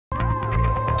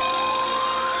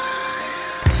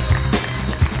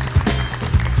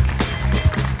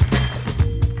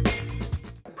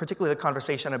particularly the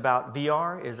conversation about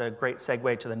VR is a great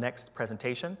segue to the next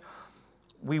presentation.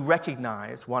 We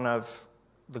recognize one of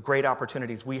the great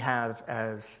opportunities we have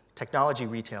as technology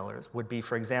retailers would be,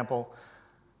 for example,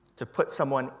 to put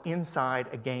someone inside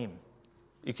a game.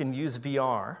 You can use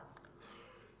VR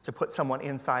to put someone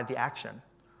inside the action.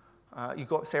 You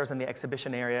go upstairs in the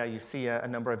exhibition area, you see a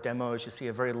number of demos, you see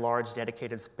a very large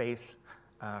dedicated space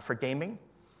for gaming.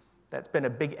 That's been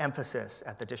a big emphasis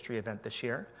at the Distry event this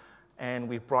year. And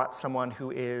we've brought someone who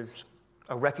is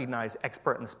a recognized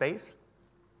expert in the space,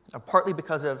 partly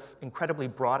because of incredibly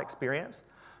broad experience.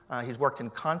 He's worked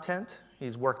in content,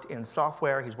 he's worked in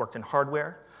software, he's worked in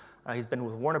hardware. He's been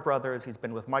with Warner Brothers, he's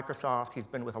been with Microsoft, he's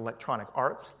been with Electronic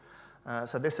Arts.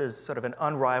 So this is sort of an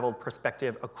unrivaled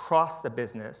perspective across the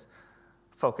business,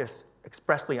 focused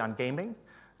expressly on gaming.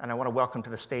 And I want to welcome to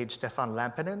the stage Stefan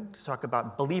LAMPINEN to talk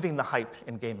about believing the hype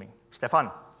in gaming. Stefan.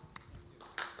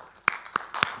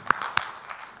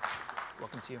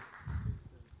 Welcome to you.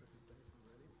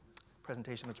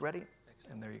 Presentation is ready,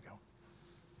 and there you go.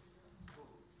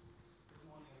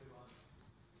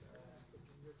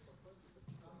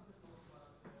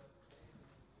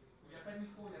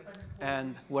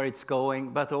 And where it's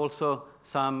going, but also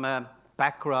some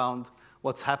background,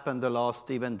 what's happened the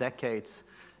last even decades.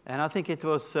 And I think it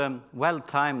was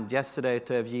well-timed yesterday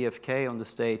to have GfK on the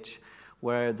stage,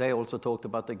 where they also talked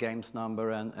about the games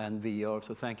number and VR.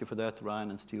 So thank you for that,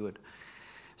 Ryan and Stuart.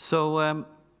 So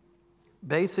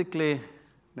basically,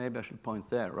 maybe I should point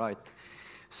there, right.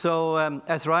 So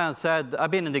as Ryan said,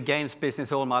 I've been in the games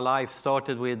business all my life,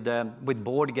 started with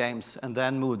board games, and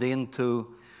then moved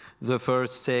into the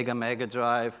first Sega Mega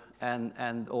Drive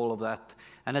and all of that.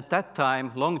 And at that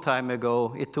time, long time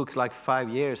ago, it took like 5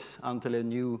 years until a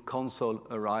new console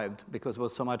arrived because there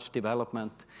was so much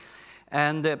development.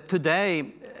 And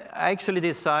today, I actually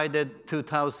decided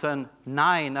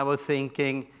 2009, I was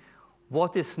thinking,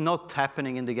 what is not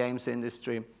happening in the games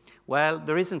industry? Well,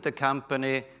 there isn't a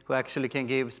company who actually can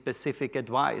give specific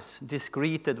advice,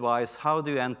 discrete advice. How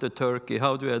do you enter Turkey?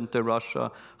 How do you enter Russia?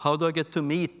 How do I get to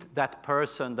meet that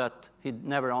person that he'd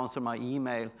never answer my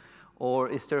email? Or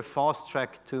is there a fast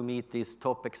track to meet this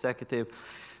top executive?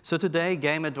 So today,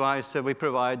 Game Advisor, we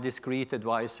provide discrete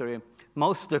advisory.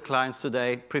 Most of the clients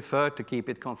today prefer to keep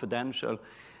it confidential.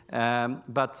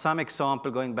 But some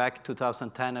example going back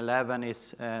 2010-11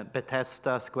 is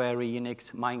Bethesda, Square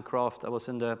Enix, Minecraft. I was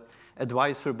in the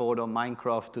advisory board of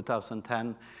Minecraft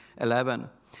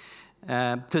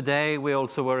 2010-11. Today we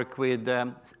also work with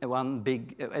one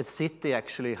big city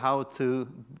actually,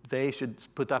 they should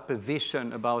put up a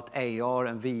vision about AR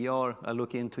and VR. I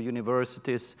look into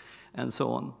universities and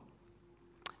so on.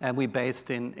 And we're based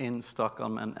in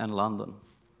Stockholm and London.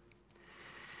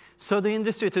 So the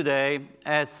industry today,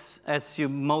 as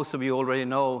most of you already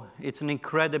know, it's an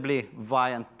incredibly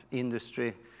vibrant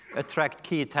industry, attract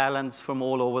key talents from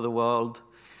all over the world.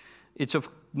 It's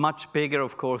much bigger,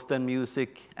 of course, than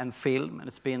music and film, and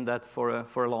it's been that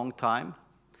for a long time.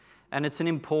 And it's an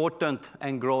important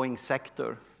and growing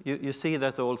sector. You see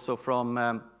that also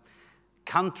from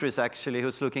countries, actually,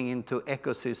 who's looking into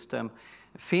ecosystem.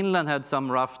 Finland had some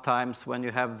rough times when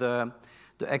you have the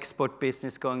export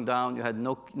business going down, you had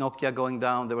Nokia going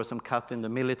down, there was some cut in the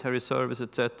military service,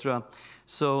 etc.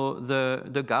 So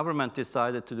the government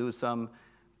decided to do some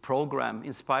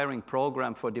inspiring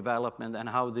program for development and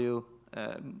how do you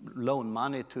loan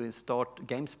money to start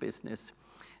games business.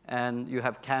 And you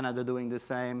have Canada doing the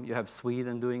same, you have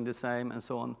Sweden doing the same, and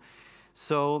so on.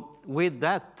 So with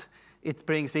that, it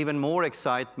brings even more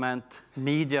excitement,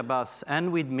 media buzz,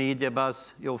 and with media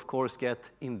buzz, you of course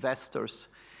get investors.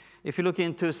 If you look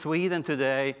into Sweden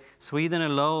today, Sweden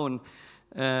alone,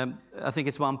 I think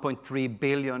it's 1.3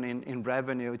 billion in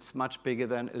revenue. It's much bigger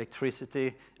than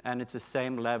electricity, and it's the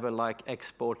same level like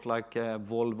export, like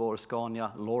Volvo or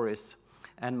Scania lorries.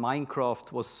 And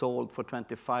Minecraft was sold for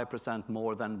 25%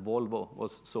 more than Volvo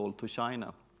was sold to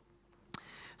China.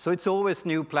 So it's always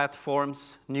new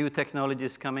platforms, new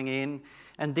technologies coming in.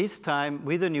 And this time,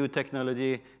 with the new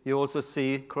technology, you also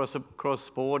see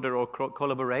cross-border or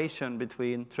collaboration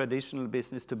between traditional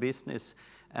business to business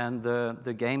and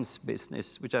the games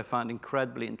business, which I find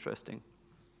incredibly interesting.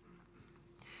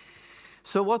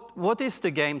 So what is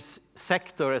the games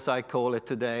sector, as I call it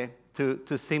today,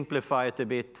 to simplify it a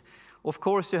bit? Of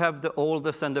course, you have the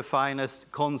oldest and the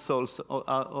finest consoles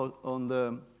on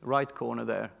the right corner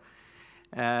there.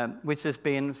 Which has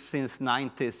been since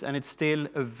 90s, and it's still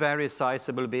a very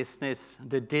sizable business.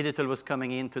 The digital was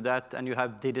coming into that, and you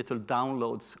have digital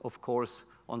downloads, of course,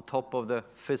 on top of the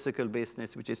physical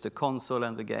business, which is the console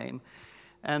and the game.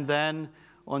 And then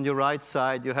on your right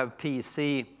side, you have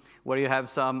PC, where you have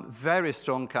some very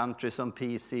strong countries on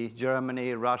PC,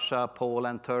 Germany, Russia,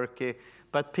 Poland, Turkey.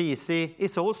 But PC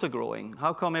is also growing.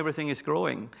 How come everything is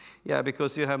growing? Yeah,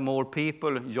 because you have more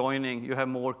people joining, you have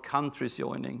more countries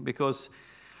joining. Because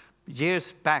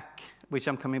years back, which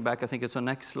I'm coming back, I think it's on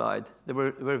next slide, there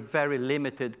were very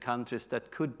limited countries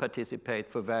that could participate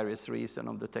for various reasons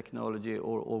of the technology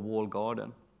or walled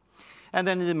garden. And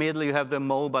then in the middle, you have the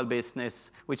mobile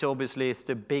business, which obviously is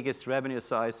the biggest revenue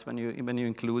size when you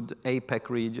include APAC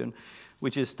region,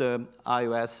 which is the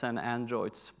iOS and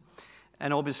Androids.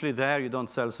 And obviously there, you don't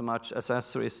sell so much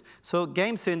accessories. So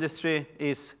games industry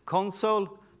is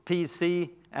console, PC,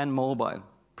 and mobile.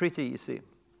 Pretty easy.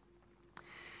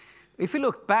 If you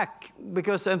look back,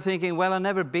 because I'm thinking, well, I've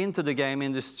never been to the game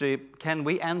industry, can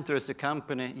we enter as a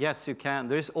company? Yes, you can.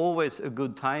 There is always a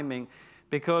good timing.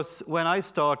 Because when I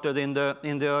started in the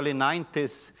early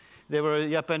 90s, there were a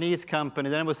Japanese company,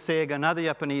 then it was Sega, another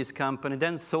Japanese company,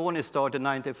 then Sony started in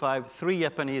 95, 3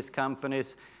 Japanese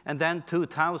companies, and then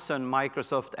 2000,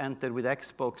 Microsoft entered with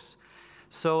Xbox.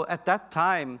 So at that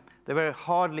time, there were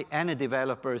hardly any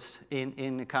developers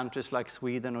in countries like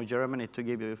Sweden or Germany, to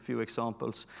give you a few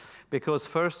examples. Because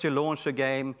first you launch a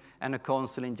game and a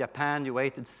console in Japan, you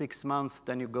waited 6 months,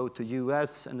 then you go to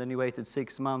US, and then you waited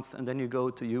 6 months, and then you go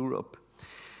to Europe.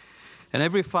 And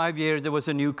every 5 years, there was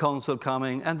a new console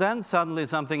coming. And then suddenly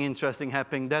something interesting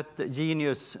happened. That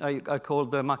genius, I call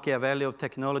the Machiavelli of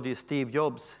technology, Steve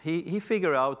Jobs, he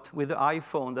figured out with the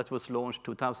iPhone that was launched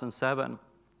 2007,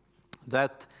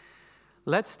 that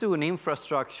let's do an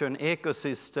infrastructure, an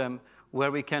ecosystem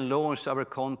where we can launch our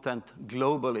content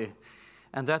globally.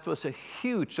 And that was a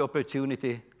huge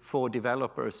opportunity for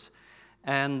developers.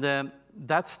 And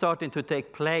that's starting to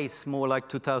take place more like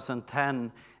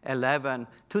 2010, 11.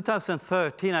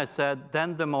 2013, I said,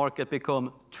 then the market became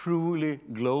truly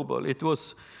global. It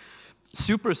was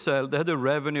Supercell, they had a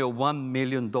revenue of $1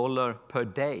 million per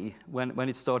day when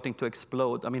it's starting to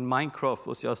explode. I mean, Minecraft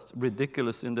was just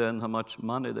ridiculous in the end how much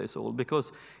money they sold.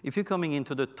 Because if you're coming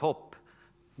into the top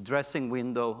dressing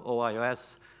window of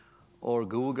iOS or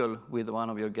Google with one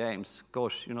of your games,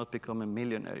 gosh, you not become a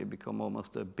millionaire, you become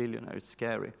almost a billionaire. It's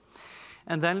scary.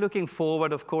 And then looking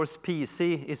forward, of course,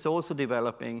 PC is also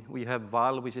developing. We have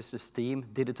Valve, which is the Steam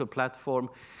digital platform.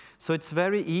 So it's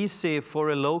very easy for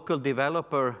a local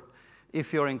developer,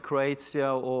 if you're in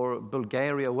Croatia or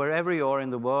Bulgaria, wherever you are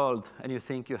in the world, and you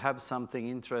think you have something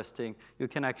interesting, you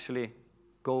can actually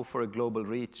go for a global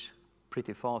reach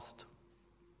pretty fast.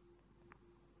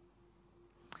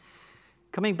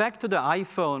 Coming back to the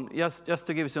iPhone, just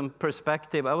to give you some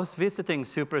perspective, I was visiting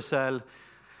Supercell.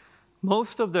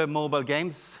 Most of the mobile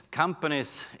games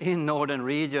companies in Northern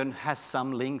region has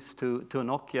some links to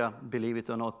Nokia, believe it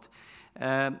or not.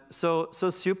 So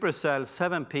Supercell,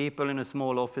 7 people in a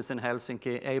small office in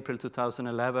Helsinki, April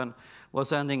 2011,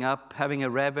 was ending up having a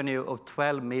revenue of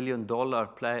 $12 million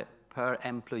per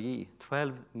employee.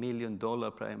 $12 million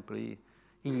per employee.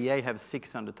 EA have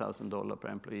 $600,000 per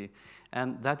employee.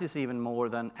 And that is even more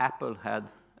than Apple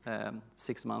had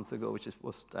 6 months ago, which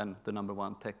was then the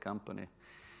 #1 tech company.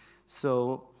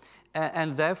 So,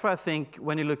 and therefore I think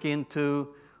when you look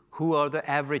into who are the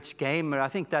average gamer, I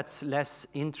think that's less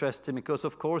interesting because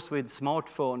of course with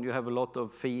smartphone you have a lot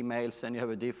of females and you have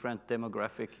a different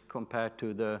demographic compared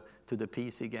to the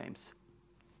PC games.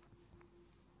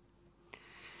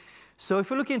 So if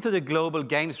you look into the global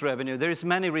games revenue, there is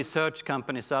many research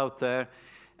companies out there,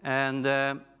 and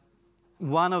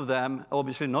one of them,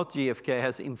 obviously not GfK,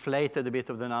 has inflated a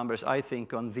bit of the numbers, I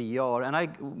think, on VR. And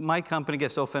my company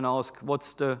gets often asked,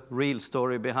 what's the real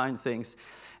story behind things?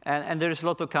 And there's a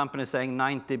lot of companies saying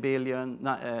 90 billion,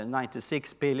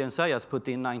 96 billion, so I just put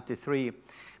in 93.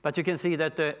 But you can see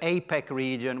that the APAC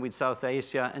region with South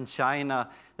Asia and China,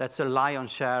 that's a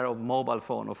lion's share of mobile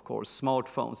phone, of course,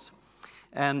 smartphones.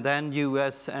 And then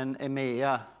US and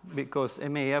EMEA, because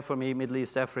EMEA for me, Middle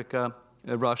East, Africa,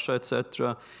 Russia,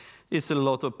 etc., is a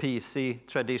lot of PC,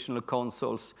 traditional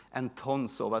consoles, and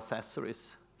tons of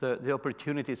accessories. The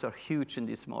opportunities are huge in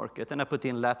this market. And I put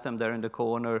in Latin there in the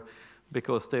corner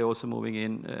because they're also moving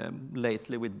in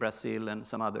lately with Brazil and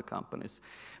some other companies.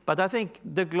 But I think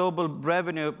the global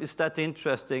revenue is that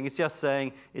interesting. It's just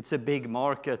saying it's a big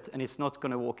market and it's not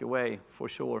going to walk away for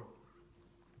sure.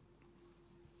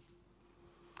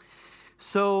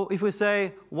 So if we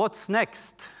say, what's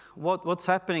next? What's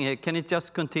happening here? Can it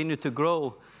just continue to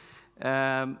grow?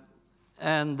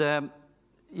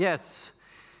 Yes,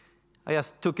 I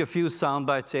just took a few sound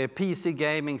bites here. PC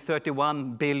gaming,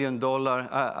 $31 billion.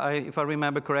 If I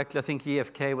remember correctly, I think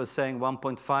GfK was saying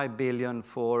 $1.5 billion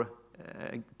for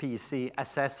PC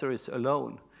accessories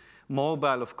alone.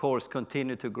 Mobile, of course,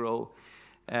 continue to grow.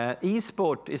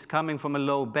 Esport is coming from a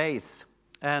low base,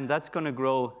 and that's going to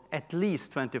grow at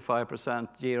least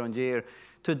 25% year on year.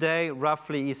 Today,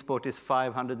 roughly, esport is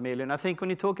 500 million. I think when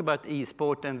you talk about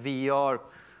esport and VR,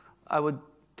 I would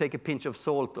take a pinch of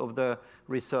salt of the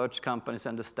research companies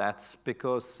and the stats,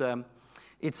 because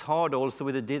it's hard also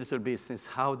with the digital business.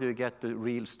 How do you get the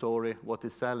real story, what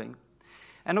is selling?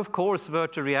 And of course,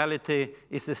 virtual reality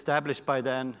is established by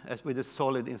then with a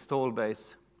solid install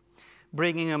base,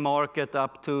 bringing a market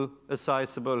up to a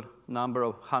sizable number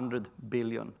of 100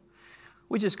 billion,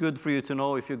 which is good for you to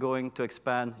know if you're going to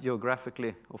expand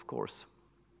geographically, of course.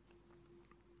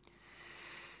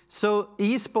 So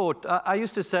esport, I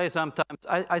used to say sometimes,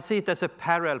 I see it as a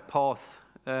parallel path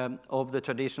of the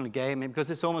traditional gaming,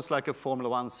 because it's almost like a Formula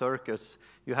One circus.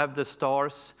 You have the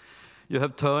stars, you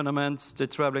have tournaments, they're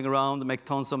traveling around, they make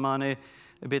tons of money,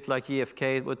 a bit like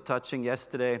JFK was touching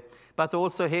yesterday. But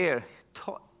also here,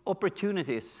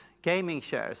 opportunities, gaming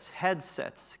chairs,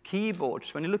 headsets,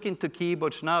 keyboards. When you look into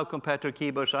keyboards now compared to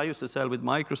keyboards I used to sell with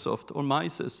Microsoft or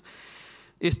mices,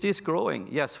 is this growing?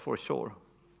 Yes, for sure.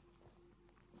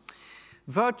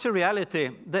 Virtual reality,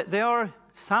 there are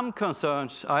some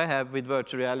concerns I have with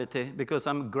virtual reality because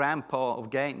I'm a grandpa of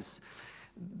games.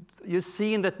 You've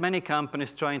seen that many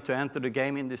companies trying to enter the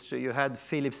game industry. You had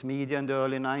Philips Media in the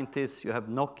early 90s, you have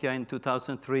Nokia in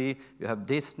 2003, you have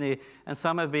Disney, and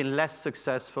some have been less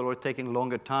successful or taking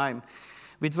longer time.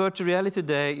 With virtual reality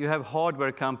today, you have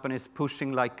hardware companies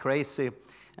pushing like crazy,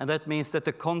 and that means that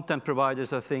the content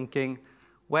providers are thinking,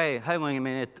 wait, hang on a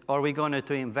minute, are we going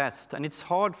to invest? And it's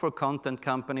hard for a content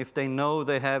company if they know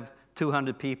they have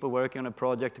 200 people working on a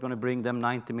project going to bring them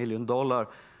 $90 million.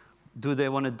 Do they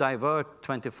want to divert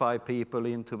 25 people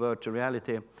into virtual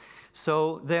reality?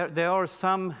 So there are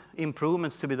some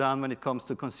improvements to be done when it comes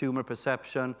to consumer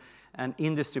perception and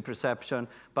industry perception.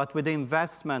 But with the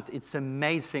investment, it's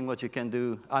amazing what you can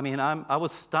do. I mean, I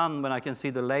was stunned when I can see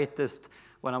the latest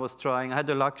when I was trying. I had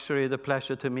the luxury, the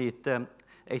pleasure to meet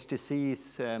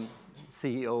HTC's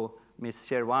CEO, Ms.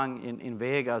 Cher Wang, in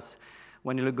Vegas.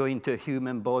 When you go into a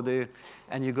human body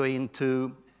and you go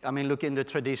into, I mean, look in the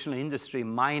traditional industry,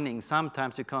 mining,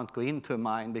 sometimes you can't go into a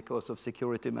mine because of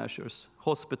security measures.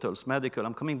 Hospitals, medical,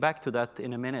 I'm coming back to that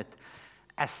in a minute.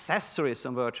 Accessories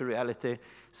on virtual reality.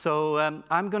 So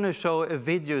I'm going to show a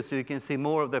video so you can see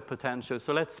more of the potential.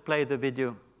 So let's play the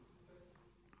video.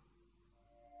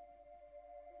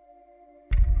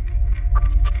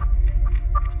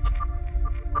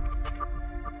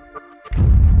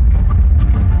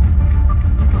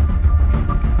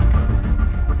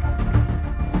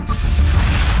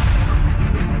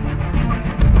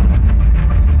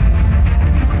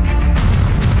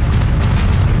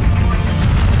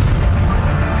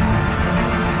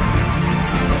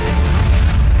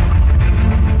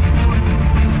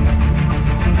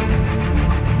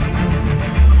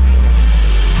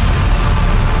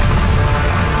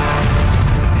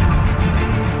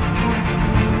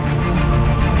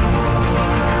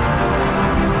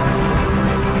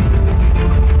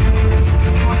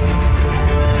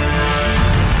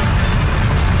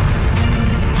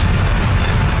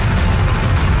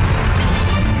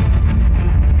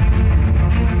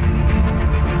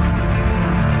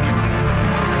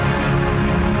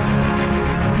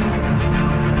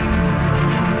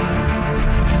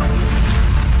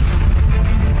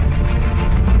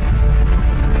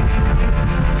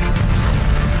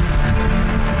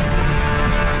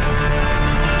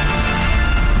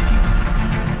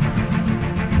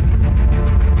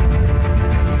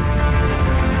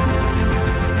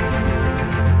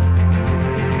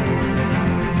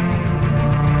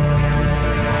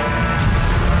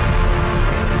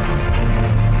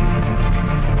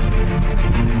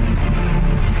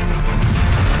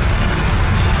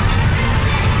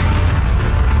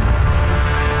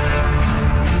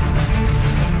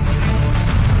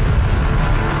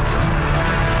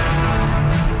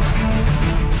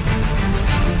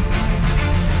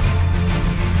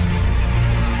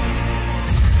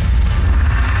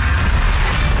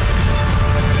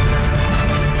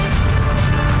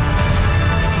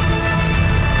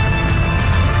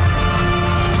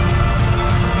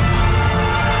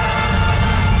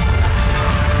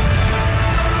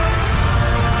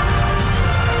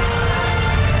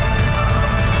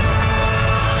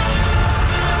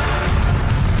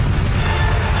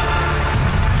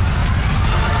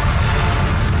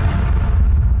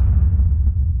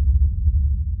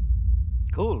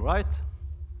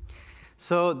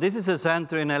 So this is a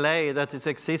center in LA that is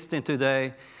existing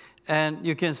today, And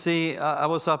you can see, I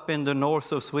was up in the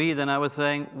north of Sweden. I was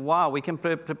saying, wow, we can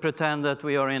pretend that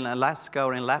we are in Alaska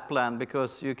or in Lapland,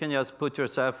 because you can just put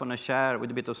yourself on a chair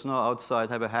with a bit of snow outside,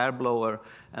 have a hair blower,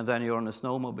 and then you're on a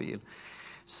snowmobile.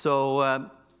 So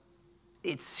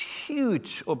it's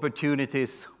huge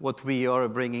opportunities what we are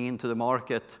bringing into the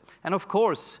market. And of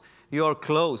course, you are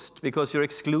closed because you're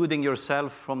excluding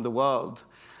yourself from the world.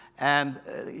 And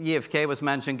JFK was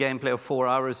mentioning gameplay of 4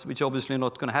 hours, which obviously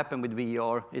not going to happen with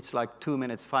VR. It's like 2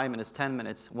 minutes, 5 minutes, 10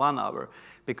 minutes, 1 hour.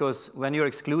 Because when you're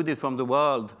excluded from the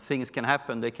world, things can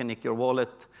happen. They can nick your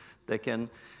wallet, they can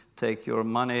take your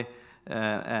money,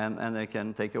 and they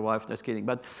can take your wife. Just kidding.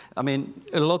 But I mean,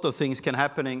 a lot of things can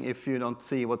happen if you don't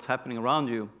see what's happening around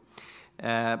you.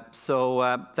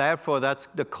 Therefore, that's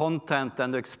the content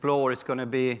and the explore is going to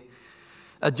be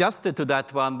adjusted to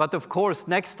that one. But of course,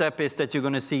 next step is that you're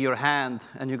going to see your hand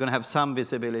and you're going to have some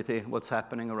visibility what's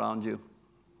happening around you.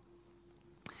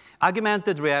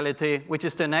 Augmented reality, which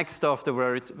is the next after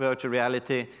virtual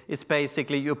reality, is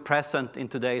basically you're present in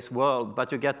today's world,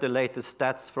 but you get the latest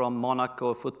stats from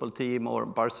Monaco football team or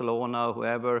Barcelona or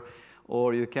whoever,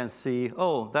 or you can see,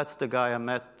 oh, that's the guy I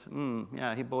met.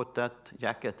 Yeah, he bought that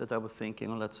jacket that I was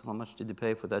thinking, oh, that's, how much did he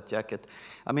pay for that jacket?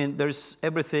 I mean, there's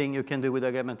everything you can do with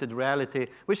augmented reality,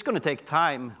 which is going to take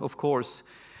time, of course,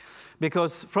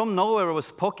 because from nowhere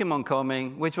was Pokemon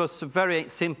coming, which was a very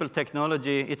simple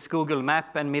technology. It's Google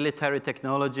Map and military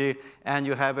technology, and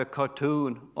you have a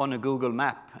cartoon on a Google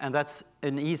Map. And that's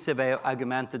an easy way of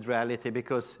augmented reality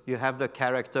because you have the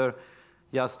character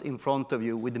just in front of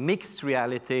you. With mixed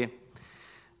reality,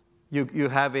 you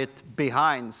have it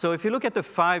behind. So if you look at the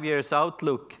 5 years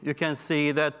outlook, you can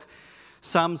see that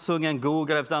Samsung and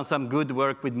Google have done some good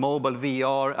work with mobile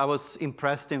VR. I was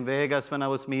impressed in Vegas when I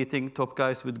was meeting top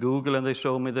guys with Google, and they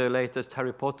showed me the latest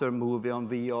Harry Potter movie on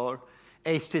VR.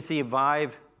 HTC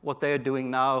Vive, what they're doing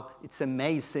now, it's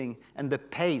amazing. And the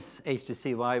pace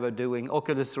HTC Vive are doing,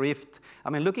 Oculus Rift. I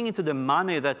mean, looking into the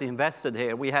money that invested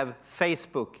here, we have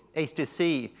Facebook,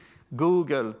 HTC,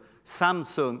 Google,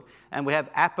 Samsung, and we have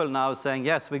Apple now saying,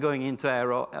 yes, we're going into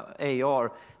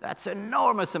AR. That's an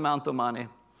enormous amount of money.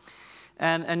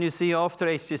 And you see after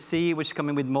HTC, which is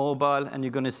coming with mobile, and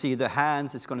you're going to see the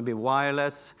hands, it's going to be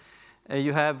wireless.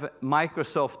 You have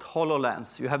Microsoft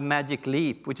HoloLens. You have Magic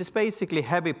Leap, which is basically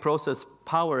heavy process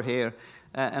power here.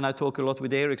 And I talk a lot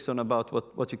with Ericsson about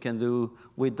what you can do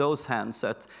with those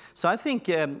handsets. So I think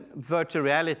virtual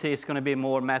reality is going to be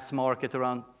more mass market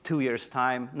around 2 years'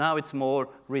 time. Now it's more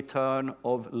return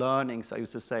of learnings, I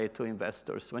used to say to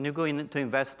investors. When you go in to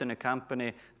invest in a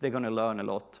company, they're going to learn a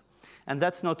lot. And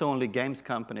that's not only games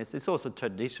companies, it's also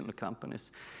traditional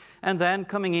companies. And then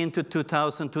coming into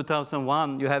 2000,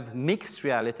 2001, you have mixed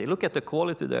reality. Look at the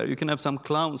quality there. You can have some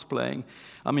clowns playing.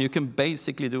 I mean, you can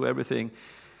basically do everything.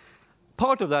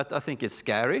 Part of that, I think, is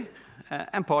scary,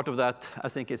 and part of that, I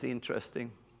think, is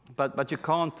interesting. But you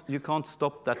can't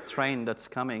stop that train that's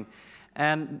coming.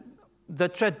 And the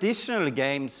traditional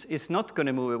games is not going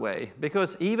to move away,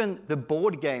 because even the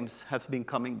board games have been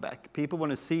coming back. People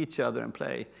want to see each other and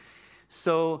play.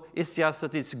 So it's just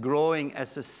that it's growing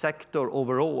as a sector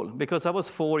overall. Because I was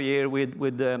 4 years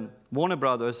with Warner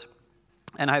Brothers,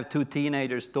 and I have 2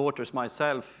 teenagers, daughters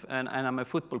myself, and I'm a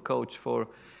football coach for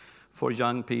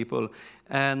young people,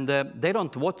 and they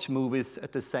don't watch movies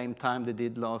at the same time they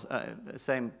did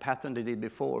same pattern they did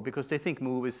before, because they think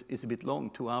movies is a bit long,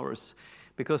 2 hours.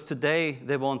 Because today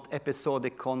they want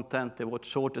episodic content, they want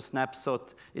shorter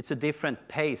snapshot. It's a different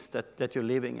pace that you're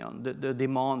living on. The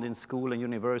demand in school and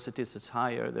universities is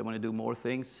higher. They want to do more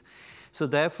things. So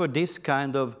therefore, this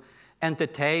kind of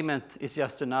entertainment is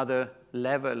just another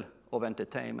level of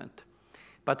entertainment.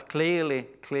 But clearly,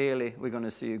 we're going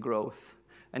to see growth.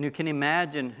 And you can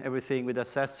imagine everything with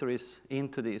accessories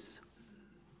into this.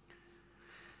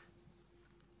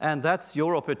 And that's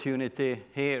your opportunity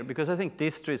here, because I think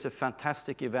Distro is a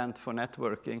fantastic event for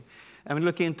networking. And we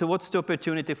look into what's the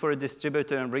opportunity for a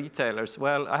distributor and retailers.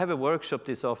 Well, I have a workshop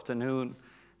this afternoon.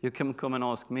 You can come and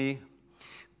ask me.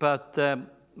 But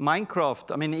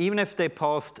Minecraft, I mean, even if they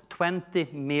passed 20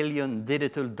 million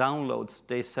digital downloads,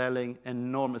 they're selling an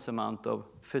enormous amount of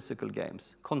physical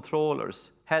games.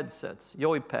 Controllers, headsets,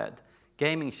 joypad,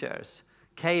 gaming chairs,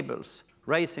 cables,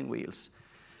 racing wheels,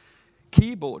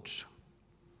 keyboards,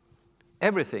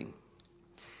 everything.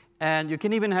 And you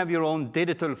can even have your own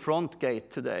digital front gate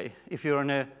today if you're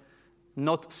in a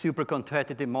not super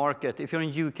competitive market. If you're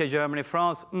in UK, Germany,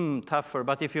 France, tougher.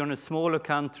 But if you're in a smaller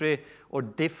country or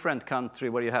different country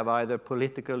where you have either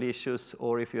political issues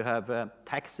or if you have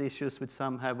tax issues, which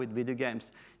some have with video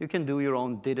games, you can do your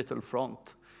own digital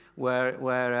front.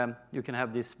 where you can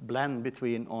have this blend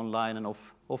between online and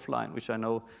offline, which I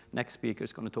know next speaker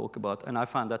is going to talk about, and I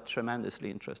find that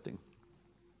tremendously interesting.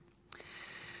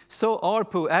 So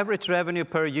ARPU, average revenue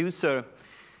per user.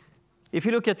 If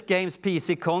you look at games,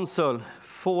 PC, console,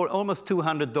 for almost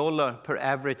 $200 per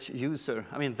average user.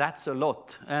 I mean, that's a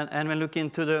lot. And when you look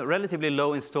into the relatively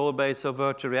low install base of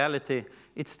virtual reality,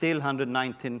 it's still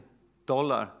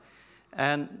 $119.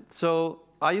 And so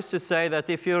I used to say that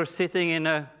if you're sitting in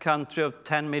a country of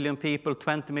 10 million people,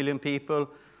 20 million people,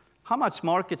 how much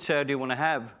market share do you want to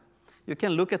have? You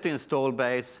can look at the install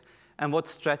base and what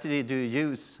strategy do you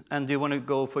use? And do you want to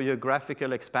go for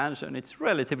geographical expansion? It's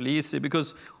relatively easy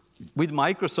because with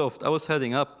Microsoft, I was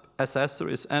heading up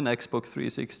accessories and Xbox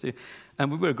 360,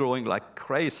 and we were growing like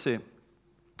crazy,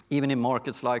 even in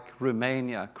markets like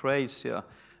Romania, Croatia,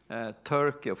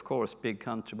 Turkey, of course, big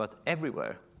country, but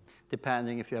everywhere,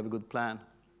 depending if you have a good plan.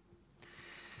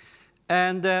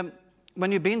 And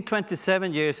when you've been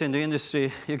 27 years in the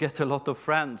industry, you get a lot of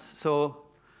friends. So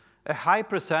a high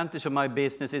percentage of my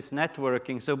business is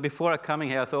networking. So before coming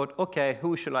here, I thought, okay,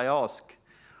 who should I ask?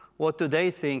 What do they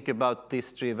think about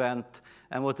this event?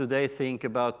 And what do they think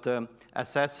about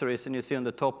accessories? And you see on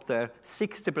the top there,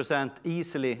 60%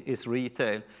 easily is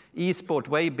retail. Esport,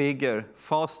 way bigger,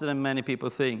 faster than many people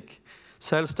think.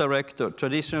 Sales director,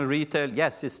 traditional retail,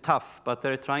 yes, it's tough, but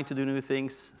they're trying to do new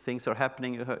things. Things are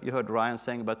happening. You heard Ryan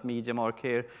saying about MediaMarkt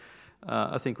here.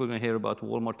 I think we're going to hear about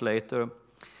Walmart later.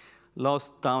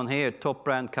 Last down here, top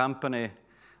brand company.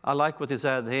 I like what he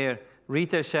said here.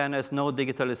 Retail channel has no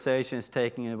digitalization is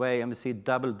taking away, and we see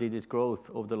double-digit growth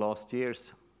over the last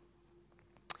years.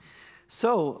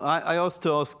 So I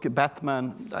also ask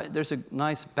Batman, there's a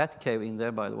nice bat cave in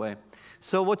there, by the way.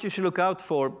 So what you should look out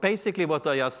for, basically what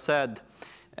I just said.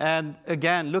 And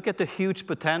again, look at the huge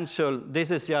potential.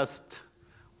 This is just,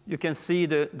 you can see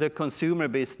the consumer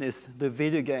business, the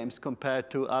video games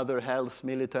compared to other health,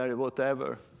 military,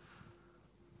 whatever.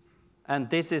 And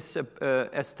this is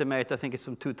estimate, I think it's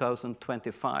from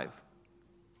 2025,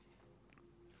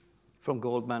 from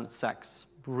Goldman Sachs.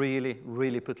 Really,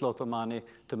 really put a lot of money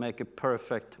to make a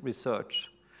perfect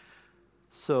research.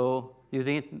 So you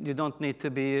don't need to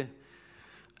be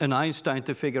an Einstein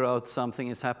to figure out something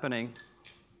is happening.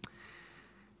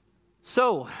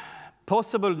 So,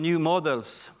 possible new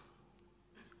models.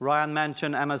 Ryan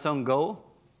mentioned Amazon Go.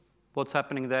 What's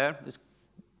happening there?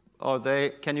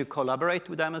 Can you collaborate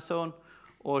with Amazon,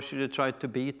 or should you try to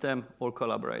beat them or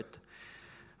collaborate?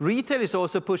 Retail is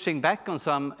also pushing back on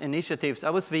some initiatives.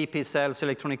 I was VP Sales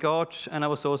Electronic Arts, and I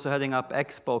was also heading up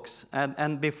Xbox.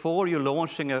 And before you're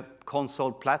launching a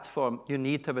console platform, you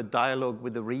need to have a dialogue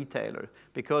with the retailer,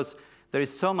 because there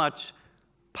is so much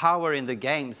power in the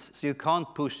games, so you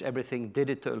can't push everything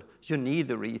digital. You need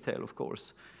the retail, of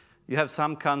course. You have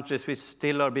some countries which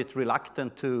still are a bit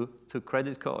reluctant to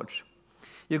credit cards.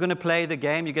 You're going to play the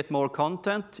game, you get more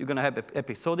content. You're going to have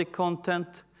episodic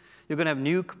content. You're going to have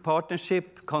new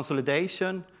partnership,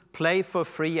 consolidation, play for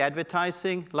free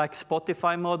advertising, like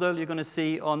Spotify model you're going to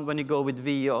see when you go with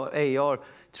VR, AR.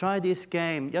 Try this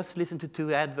game, just listen to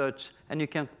 2 adverts, and you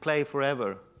can play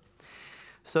forever.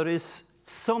 So there's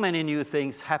so many new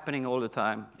things happening all the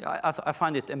time. I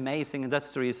find it amazing, and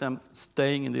that's the reason I'm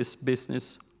staying in this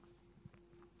business.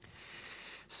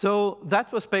 So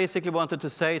that was basically what I wanted to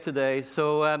say today.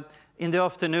 So in the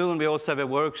afternoon, we also have a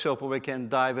workshop where we can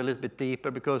dive a little bit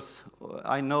deeper, because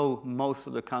I know most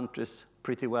of the countries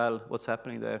pretty well, what's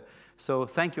happening there. So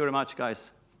thank you very much,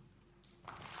 guys.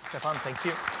 Stefan, thank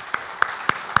you.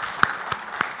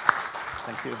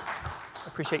 Thank you. I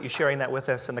appreciate you sharing that with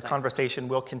us, and the conversation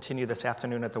will continue this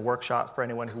afternoon at the workshop for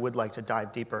anyone who would like to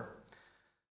dive deeper.